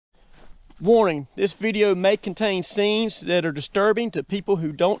Warning, this video may contain scenes that are disturbing to people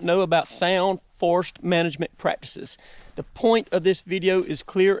who don't know about sound forest management practices. The point of this video is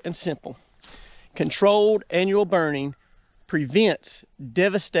clear and simple. Controlled annual burning prevents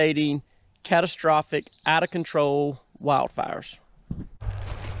devastating, catastrophic, out of control wildfires.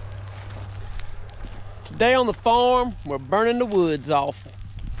 Today on the farm, we're burning the woods off.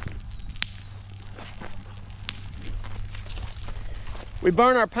 We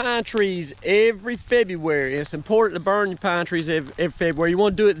burn our pine trees every February. It's important to burn your pine trees every February. You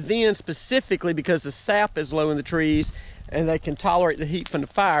want to do it then specifically because the sap is low in the trees and they can tolerate the heat from the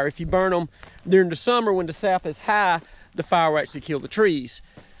fire. If you burn them during the summer when the sap is high, the fire will actually kill the trees.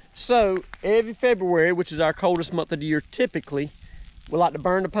 So every February, which is our coldest month of the year typically, we like to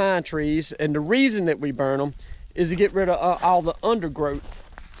burn the pine trees. And the reason that we burn them is to get rid of all the undergrowth.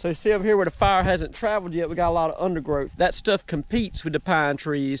 So you see over here where the fire hasn't traveled yet, we got a lot of undergrowth. That stuff competes with the pine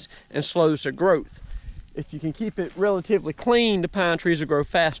trees and slows their growth. If you can keep it relatively clean, the pine trees will grow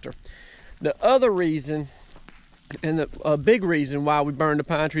faster. The other reason, and a big reason why we burn the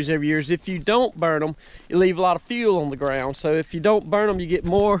pine trees every year, is if you don't burn them, you leave a lot of fuel on the ground. So if you don't burn them, you get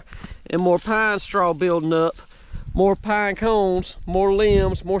more and more pine straw building up, more pine cones, more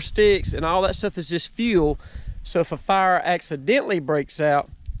limbs, more sticks, and all that stuff is just fuel. So if a fire accidentally breaks out,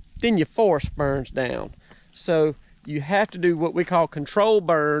 then your forest burns down. So you have to do what we call control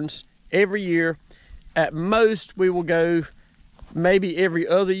burns every year. At most, we will go maybe every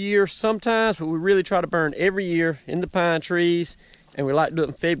other year sometimes, but we really try to burn every year in the pine trees, and we like to do it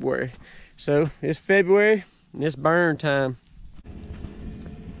in February. So it's February and it's burn time.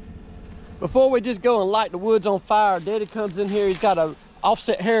 Before we just go and light the woods on fire, Daddy comes in here, he's got a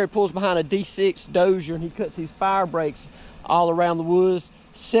offset harrow, pulls behind a D6 dozer, and he cuts these fire breaks all around the woods,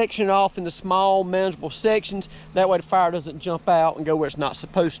 section off into small manageable sections. That way the fire doesn't jump out and go where it's not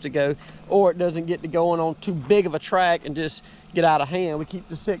supposed to go, or it doesn't get to going on too big of a track and just get out of hand. We keep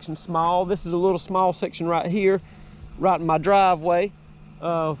the section small. This is a little small section right here, right in my driveway.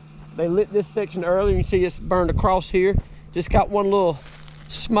 They lit this section earlier. You see it's burned across here. Just got one little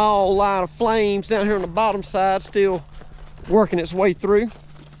small line of flames down here on the bottom side, still working its way through.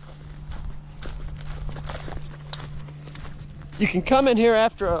 You can come in here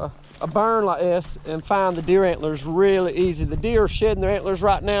after a burn like this and find the deer antlers really easy. The deer are shedding their antlers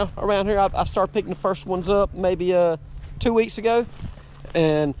right now around here. I started picking the first ones up maybe 2 weeks ago.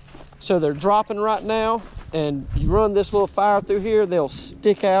 And so they're dropping right now. And you run this little fire through here, they'll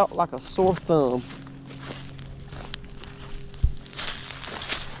stick out like a sore thumb.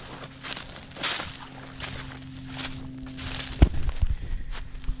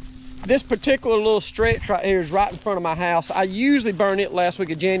 This particular little stretch right here is right in front of my house. I usually burn it last week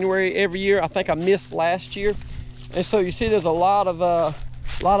of January every year. I think I missed last year. And so you see there's a lot of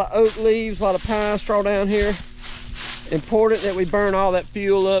oak leaves, a lot of pine straw down here. Important that we burn all that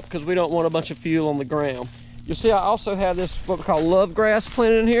fuel up because we don't want a bunch of fuel on the ground. You'll see I also have this, what we call love grass,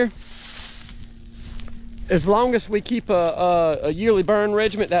 planted in here. As long as we keep a yearly burn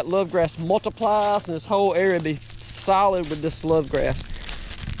regimen, that love grass multiplies and this whole area will be solid with this love grass.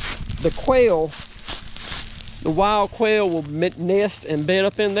 The quail, the wild quail will nest and bed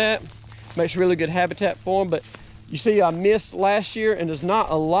up in that. Makes really good habitat for them. But you see I missed last year and there's not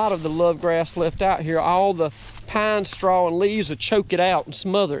a lot of the love grass left out here. All the pine straw and leaves will choke it out and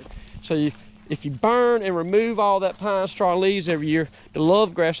smother it. So if you burn and remove all that pine straw and leaves every year, the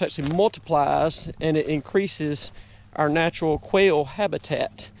love grass actually multiplies and it increases our natural quail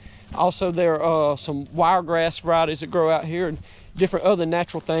habitat. Also, there are some wiregrass varieties that grow out here and different other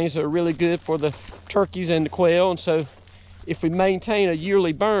natural things that are really good for the turkeys and the quail. And so if we maintain a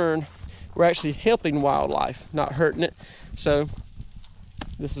yearly burn, we're actually helping wildlife, not hurting it. So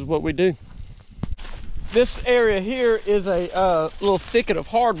this is what we do. This area here is a little thicket of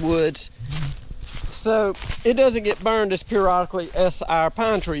hardwoods. So it doesn't get burned as periodically as our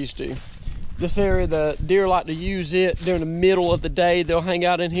pine trees do. This area, the deer like to use it during the middle of the day. They'll hang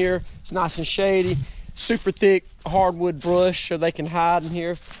out in here. It's nice and shady. Super thick hardwood brush so they can hide in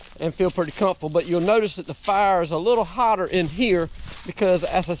here and feel pretty comfortable. But you'll notice that the fire is a little hotter in here because,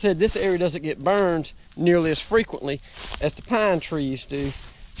 as I said, this area doesn't get burned nearly as frequently as the pine trees do.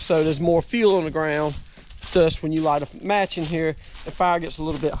 So there's more fuel on the ground. Thus, when you light a match in here, the fire gets a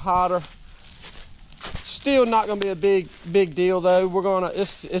little bit hotter. Still not going to be a big deal though.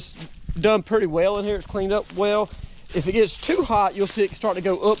 It's done pretty well in here. It's cleaned up well. If it gets too hot, you'll see it start to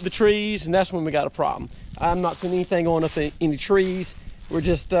go up the trees, and that's when we got a problem. I'm not seeing anything going up any trees. We're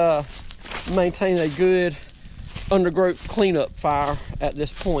just maintaining a good undergrowth cleanup fire at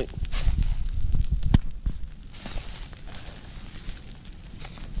this point.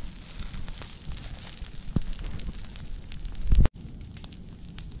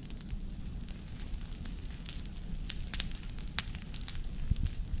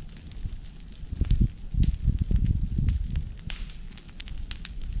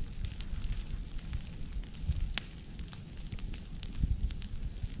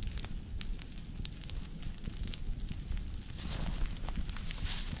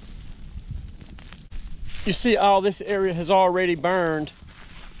 You see all this area has already burned.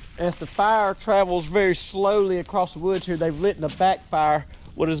 As the fire travels very slowly across the woods here, they've lit a backfire,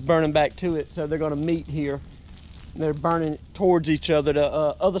 what is burning back to it. So they're gonna meet here. They're burning towards each other. The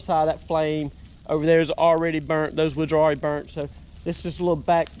other side of that flame over there is already burnt. Those woods are already burnt. So this is just a little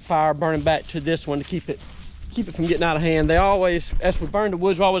backfire burning back to this one to keep it from getting out of hand. They always, as we burn the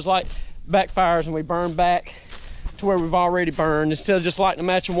woods, we always light backfires and we burn back to where we've already burned, instead of just lighting a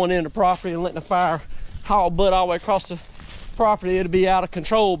match on one end of the property and letting the fire haul butt all the way across the property. It'll be out of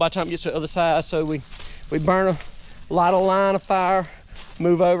control by the time it gets to the other side. So we burn light a line of fire,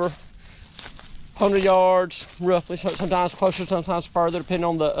 move over 100 yards roughly, sometimes closer, sometimes further, depending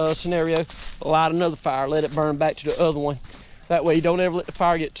on the scenario. Light another fire, let it burn back to the other one. That way you don't ever let the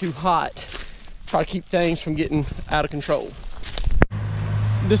fire get too hot. Try to keep things from getting out of control.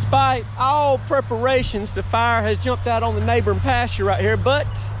 Despite all preparations, the fire has jumped out on the neighboring pasture right here, but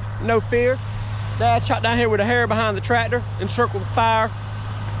no fear. Dad shot down here with a hair behind the tractor, encircled the fire,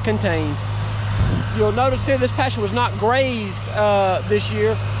 contained. You'll notice here this pasture was not grazed this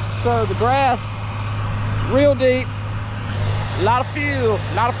year, so the grass real deep, a lot of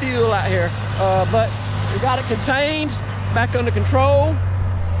fuel out here, but we got it contained, back under control.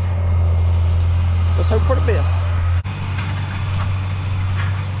 Let's hope for the best.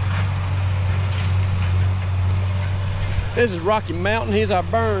 This is Rocky Mountain. He's our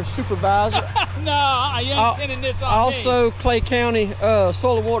burn supervisor. No, I ain't sending this on Also, Clay County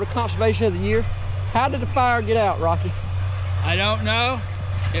Soil and Water Conservation of the Year. How did the fire get out, Rocky? I don't know.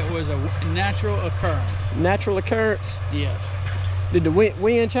 It was a natural occurrence. Natural occurrence? Yes. Did the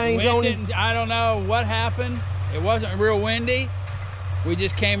wind change on it? I don't know what happened. It wasn't real windy. We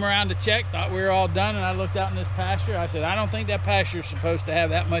just came around to check, thought we were all done, and I looked out in this pasture. I said, I don't think that pasture's supposed to have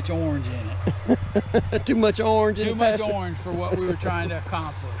that much orange in it. Too much orange in the pasture? Too much orange for what we were trying to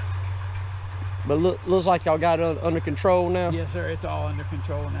accomplish. But looks like y'all got it under control now? Yes, sir. It's all under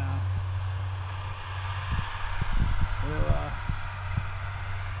control now.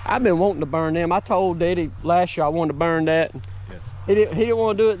 I've been wanting to burn them. I told Daddy last year I wanted to burn that. He didn't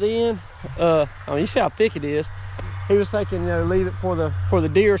want to do it then. I mean, you see how thick it is. He was thinking, you know, leave it for the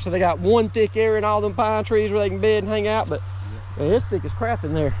deer, so they got one thick area in all them pine trees where they can bed and hang out. But man, it's thick as crap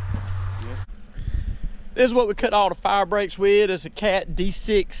in there. This is what we cut all the fire breaks with. It's a Cat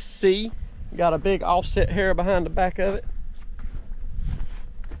D6C. Got a big offset hair behind the back of it.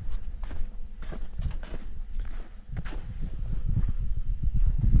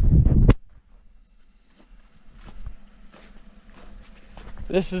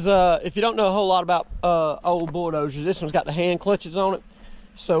 This is, if you don't know a whole lot about old bulldozers, this one's got the hand clutches on it.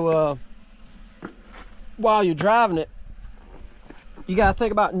 So while you're driving it, you gotta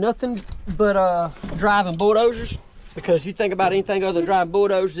think about nothing but driving bulldozers, because you think about anything other than driving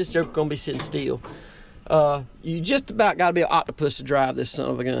bulldozers, this joker's gonna be sitting still. You just about gotta be an octopus to drive this son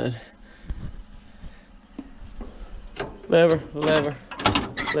of a gun. Lever, lever,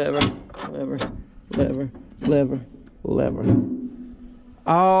 lever, lever, lever, lever, lever.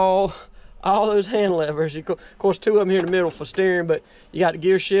 All those hand levers. Of course, two of them here in the middle for steering, but you got the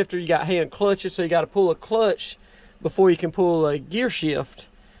gear shifter, you got hand clutches, so you got to pull a clutch before you can pull a gear shift.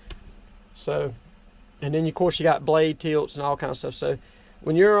 So, and then of course you got blade tilts and all kinds of stuff. So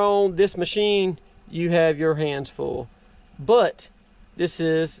when you're on this machine, you have your hands full. But this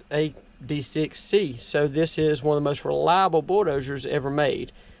is a D6C, so this is one of the most reliable bulldozers ever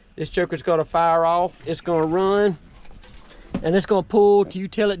made. This joker's going to fire off, it's going to run, and it's gonna pull till you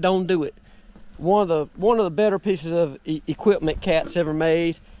tell it don't do it. One of the better pieces of equipment Cat's ever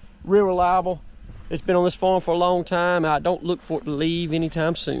made. Real reliable. It's been on this farm for a long time, and I don't look for it to leave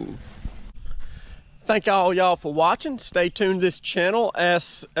anytime soon. Thank all y'all for watching. Stay tuned to this channel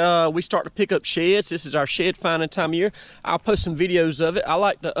as we start to pick up sheds. This is our shed finding time of year. I'll post some videos of it. I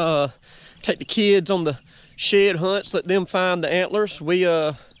like to take the kids on the shed hunts, let them find the antlers. We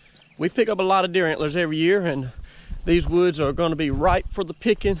pick up a lot of deer antlers every year, and these woods are going to be ripe for the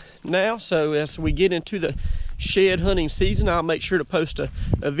picking now. So as we get into the shed hunting season, I'll make sure to post a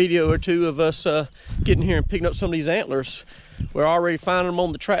video or two of us getting here and picking up some of these antlers. We're already finding them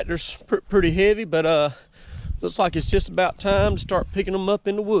on the tractors pretty heavy, but looks like it's just about time to start picking them up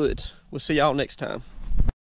in the woods. We'll see y'all next time.